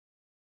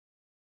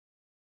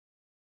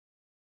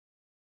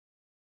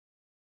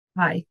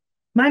Hi,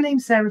 my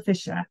name's Sarah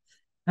Fisher,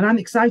 and I'm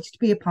excited to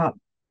be a part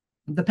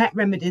of the Pet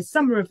Remedies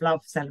Summer of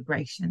Love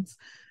celebrations.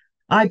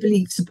 I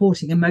believe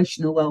supporting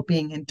emotional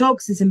well-being in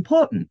dogs is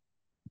important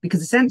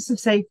because a sense of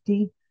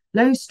safety,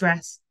 low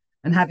stress,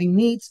 and having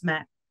needs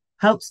met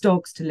helps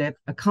dogs to live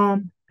a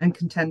calm and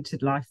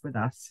contented life with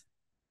us.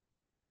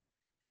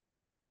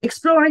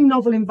 Exploring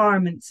novel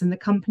environments in the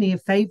company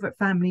of favourite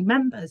family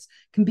members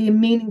can be a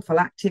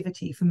meaningful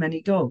activity for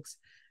many dogs.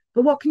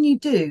 But what can you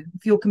do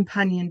if your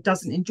companion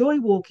doesn't enjoy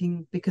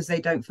walking because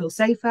they don't feel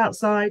safe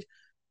outside,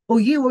 or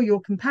you or your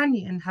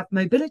companion have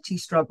mobility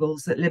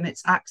struggles that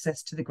limits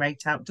access to the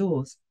great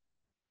outdoors?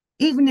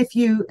 Even if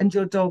you and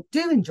your dog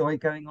do enjoy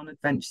going on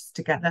adventures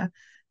together,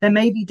 there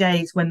may be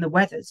days when the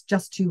weather's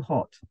just too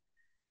hot.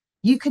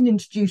 You can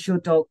introduce your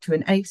dog to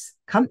an ACE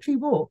country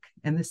walk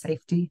in the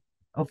safety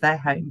of their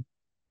home.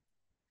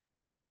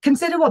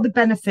 Consider what the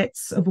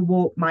benefits of a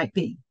walk might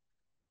be.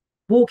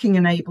 Walking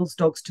enables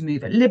dogs to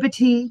move at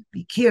liberty,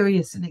 be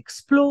curious and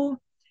explore,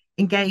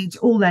 engage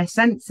all their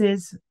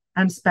senses,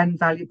 and spend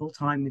valuable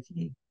time with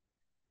you.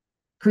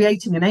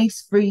 Creating an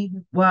ACE-free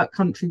work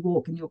country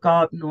walk in your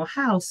garden or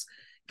house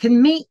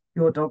can meet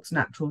your dog's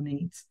natural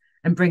needs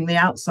and bring the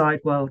outside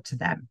world to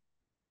them.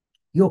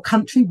 Your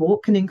country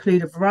walk can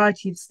include a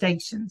variety of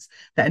stations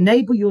that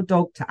enable your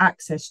dog to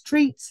access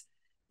treats,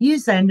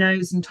 use their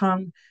nose and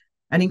tongue,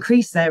 and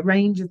increase their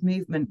range of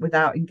movement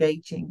without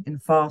engaging in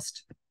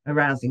fast,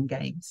 arousing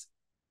games.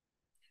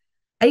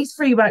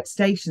 ACE-free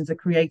workstations are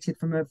created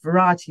from a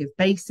variety of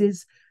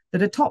bases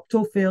that are topped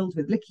or filled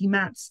with licky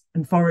mats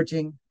and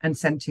foraging and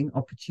scenting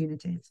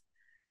opportunities.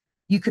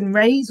 You can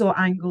raise or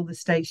angle the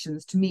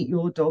stations to meet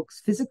your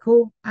dog's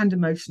physical and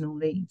emotional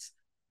needs.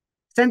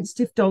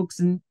 Sensitive dogs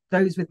and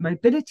those with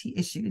mobility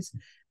issues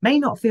may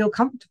not feel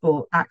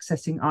comfortable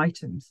accessing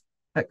items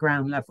at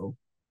ground level.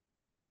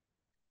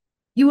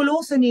 You will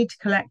also need to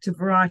collect a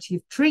variety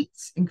of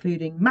treats,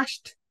 including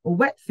mashed or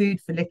wet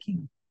food for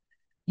licking.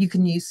 You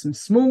can use some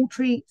small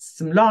treats,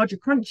 some larger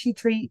crunchy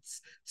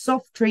treats,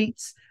 soft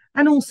treats,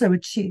 and also a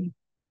chew.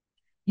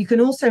 You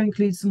can also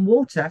include some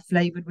water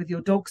flavored with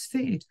your dog's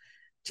food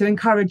to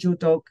encourage your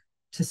dog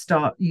to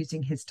start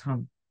using his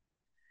tongue.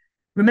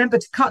 Remember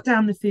to cut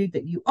down the food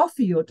that you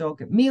offer your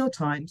dog at meal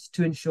times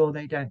to ensure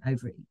they don't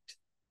overeat.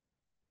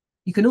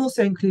 You can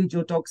also include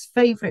your dog's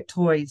favorite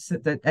toys so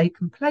that they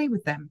can play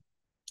with them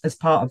as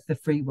part of the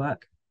free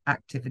work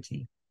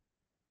activity.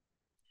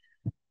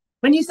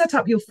 When you set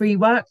up your free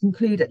work,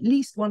 include at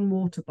least one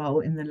water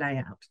bowl in the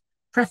layout,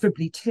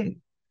 preferably two.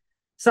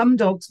 Some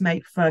dogs may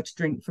prefer to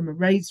drink from a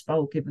raised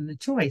bowl given the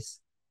choice,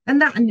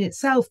 and that in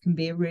itself can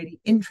be a really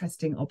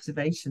interesting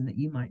observation that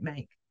you might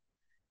make.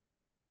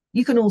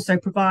 You can also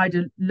provide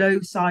a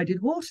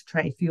low-sided water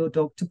tray for your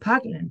dog to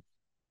paddle in,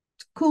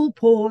 to cool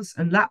paws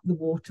and lap the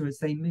water as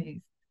they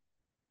move.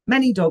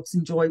 Many dogs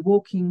enjoy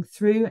walking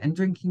through and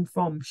drinking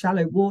from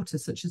shallow water,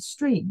 such as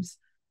streams,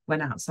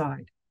 when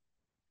outside.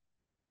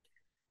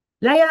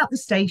 Lay out the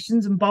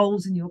stations and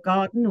bowls in your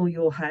garden or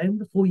your home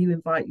before you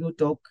invite your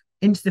dog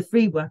into the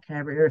free work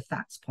area if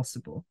that's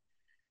possible.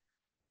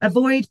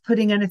 Avoid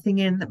putting anything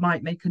in that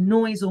might make a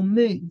noise or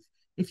move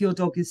if your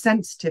dog is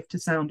sensitive to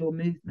sound or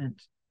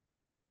movement.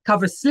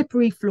 Cover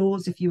slippery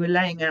floors if you are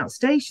laying out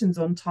stations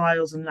on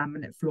tiles and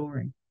laminate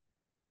flooring.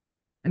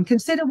 And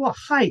consider what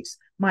height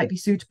might be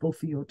suitable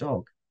for your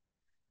dog.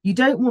 You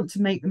don't want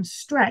to make them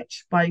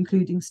stretch by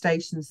including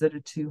stations that are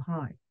too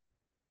high.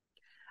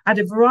 Add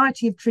a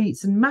variety of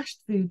treats and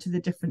mashed food to the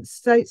different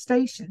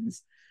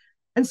stations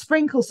and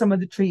sprinkle some of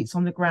the treats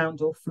on the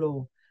ground or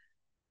floor.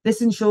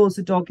 This ensures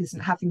the dog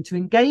isn't having to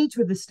engage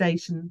with the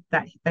station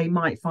that they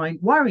might find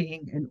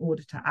worrying in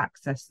order to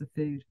access the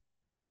food.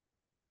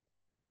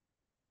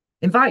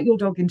 Invite your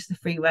dog into the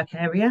free work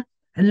area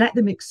and let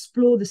them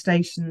explore the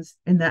stations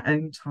in their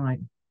own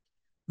time.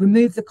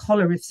 Remove the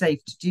collar if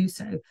safe to do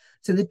so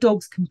the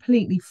dog's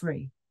completely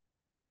free.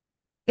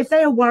 If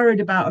they are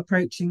worried about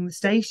approaching the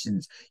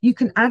stations, you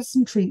can add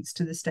some treats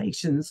to the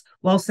stations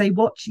whilst they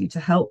watch you to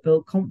help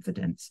build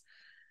confidence.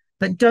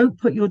 But don't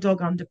put your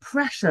dog under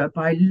pressure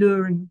by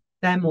luring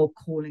them or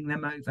calling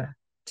them over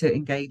to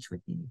engage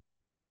with you.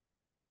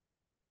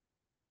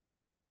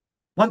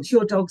 Once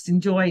your dog's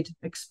enjoyed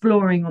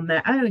exploring on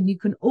their own, you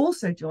can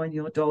also join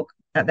your dog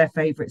at their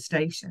favourite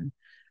station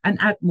and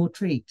add more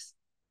treats.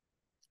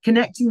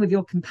 Connecting with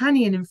your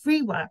companion in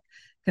free work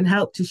can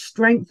help to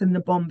strengthen the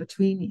bond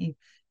between you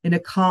in a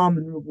calm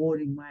and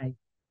rewarding way.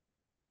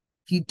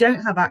 If you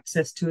don't have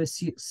access to a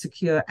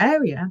secure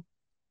area,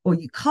 or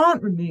you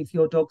can't remove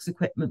your dog's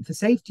equipment for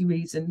safety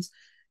reasons,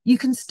 you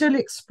can still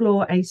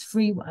explore ACE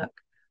free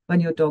work when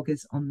your dog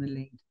is on the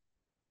lead.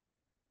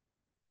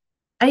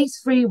 ACE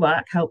free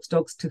work helps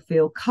dogs to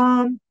feel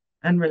calm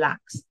and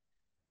relaxed.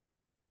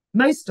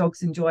 Most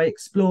dogs enjoy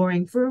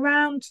exploring for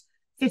around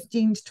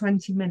 15 to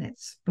 20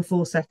 minutes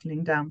before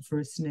settling down for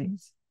a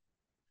snooze.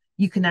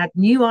 You can add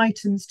new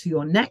items to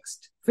your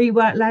next free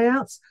work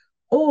layouts,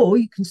 or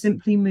you can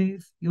simply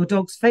move your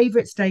dog's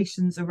favourite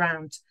stations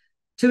around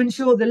to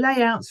ensure the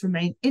layouts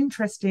remain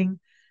interesting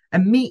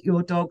and meet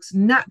your dog's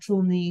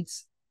natural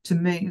needs to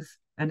move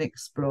and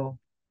explore.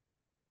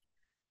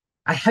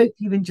 I hope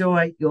you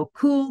enjoy your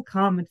cool,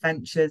 calm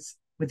adventures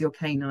with your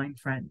canine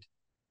friend.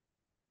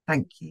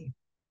 Thank you.